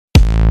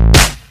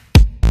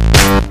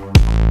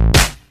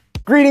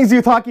Greetings,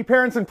 youth hockey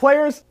parents and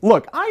players.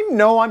 Look, I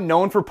know I'm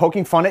known for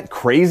poking fun at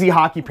crazy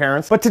hockey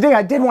parents, but today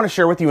I did want to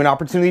share with you an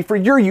opportunity for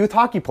your youth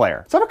hockey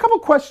player. So I have a couple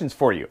questions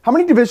for you. How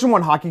many Division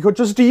I hockey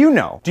coaches do you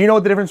know? Do you know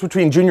what the difference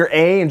between Junior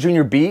A and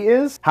Junior B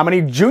is? How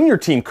many junior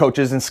team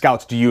coaches and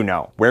scouts do you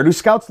know? Where do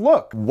scouts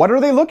look? What are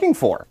they looking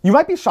for? You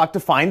might be shocked to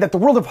find that the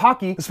world of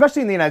hockey,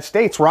 especially in the United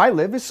States where I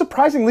live, is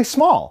surprisingly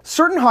small.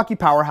 Certain hockey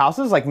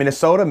powerhouses like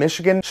Minnesota,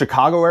 Michigan,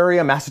 Chicago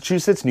area,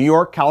 Massachusetts, New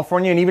York,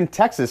 California, and even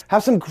Texas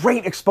have some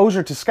great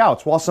exposure to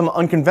scouts, while some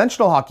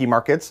unconventional hockey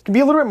markets can be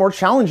a little bit more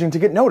challenging to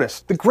get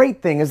noticed. The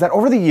great thing is that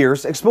over the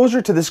years,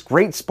 exposure to this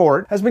great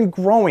sport has been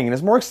growing and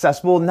is more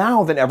accessible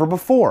now than ever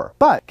before.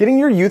 But getting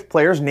your youth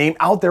player's name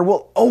out there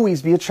will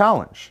always be a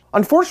challenge.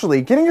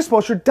 Unfortunately, getting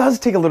exposure does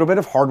take a little bit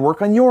of hard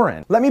work on your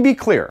end. Let me be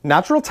clear,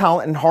 natural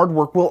talent and hard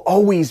work will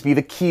always be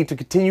the key to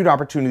continued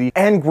opportunity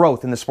and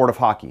growth in the sport of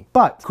hockey.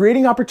 But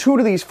creating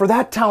opportunities for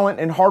that talent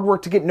and hard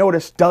work to get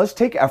noticed does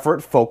take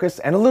effort, focus,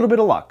 and a little bit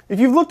of luck.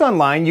 If you've looked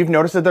online, you've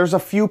noticed that there's a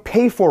few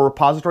pay-for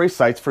repository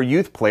sites for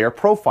youth player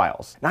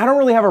profiles. Now, I don't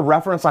really have a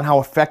reference on how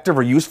effective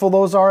or useful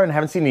those are and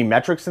haven't seen any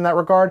metrics in that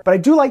regard, but I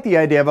do like the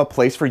idea of a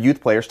place for youth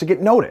players to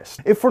get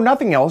noticed, if for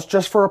nothing else,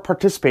 just for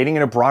participating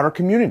in a broader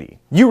community.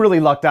 You really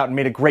lucked out and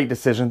made a great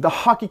decision. The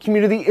hockey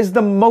community is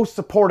the most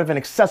supportive and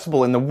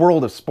accessible in the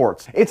world of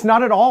sports. It's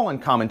not at all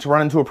uncommon to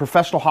run into a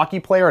professional hockey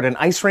player at an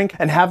ice rink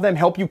and have them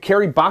help you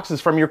carry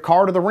boxes from your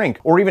car to the rink,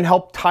 or even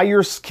help tie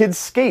your kids'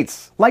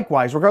 skates.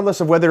 Likewise,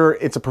 regardless of whether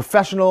it's a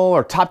professional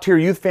or top-tier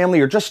youth family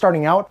or just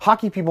starting out,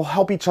 hockey people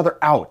help each other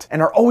out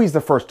and are always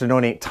the first to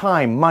donate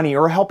time, money,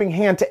 or a helping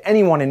hand to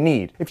anyone in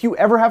need. If you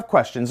ever have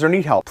questions or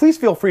need help, please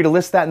feel free to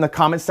list that in the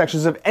comment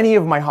sections of any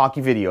of my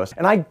hockey videos,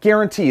 and I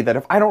guarantee that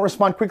if I don't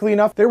respond quickly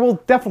enough, there will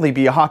definitely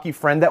be a hockey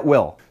friend that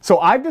will. So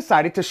I've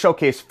decided to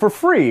showcase for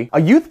free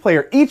a youth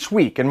player each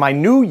week in my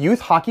new Youth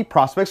Hockey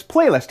Prospects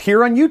playlist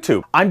here on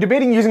YouTube. I'm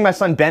debating using my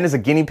son Ben as a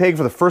guinea pig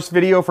for the first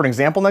video for an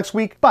example next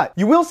week, but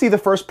you will see the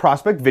first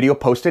prospect video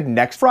posted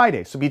next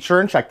Friday, so be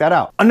sure and check that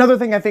out. Another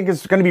thing I think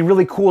is going to be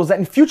really cool is that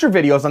in future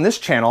videos on this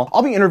channel,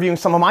 I'll be interviewing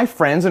some of my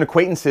friends and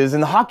acquaintances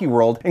in the hockey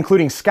world,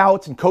 including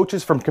scouts and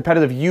coaches from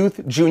competitive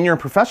youth, junior,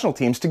 and professional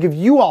teams, to give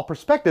you all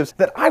perspectives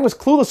that I was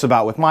clueless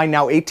about with my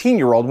now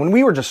 18-year-old when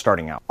we were just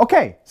starting out.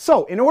 Okay,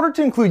 so in order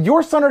to include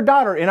your son or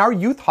daughter in our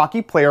youth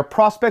hockey player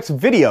prospects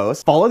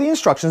videos, follow the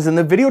instructions in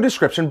the video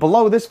description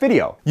below this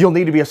video. You'll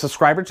need to be a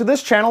subscriber to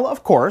this channel,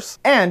 of course,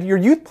 and your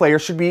youth player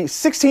should be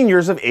 16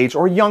 years of age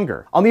or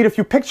younger. I'll need a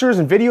few pictures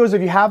and videos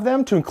if you have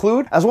them to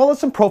include, as well as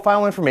some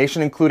profile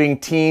information including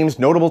teams,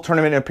 notable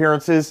tournament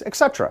appearances,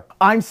 etc.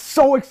 I'm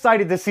so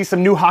excited to see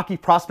some new hockey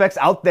prospects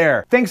out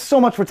there. Thanks so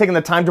much for taking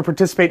the time to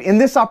participate in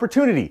this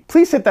opportunity.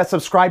 Please hit that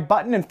subscribe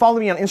button and follow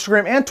me on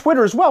Instagram and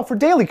Twitter as well for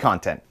daily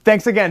content.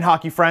 Thanks again,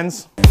 hockey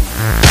friends.